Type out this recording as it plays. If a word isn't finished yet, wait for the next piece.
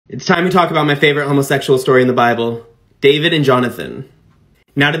It's time to talk about my favorite homosexual story in the Bible, David and Jonathan.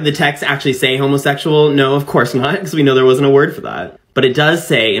 Now, did the text actually say homosexual? No, of course not, because we know there wasn't a word for that. But it does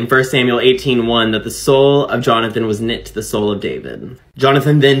say in 1 Samuel 18:1 that the soul of Jonathan was knit to the soul of David.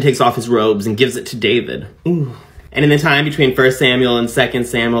 Jonathan then takes off his robes and gives it to David. Ooh. And in the time between 1 Samuel and 2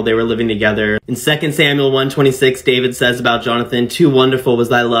 Samuel, they were living together. In 2 Samuel 1:26, David says about Jonathan, "Too wonderful was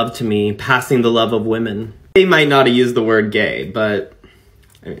thy love to me, passing the love of women." They might not have used the word gay, but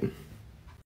I mean,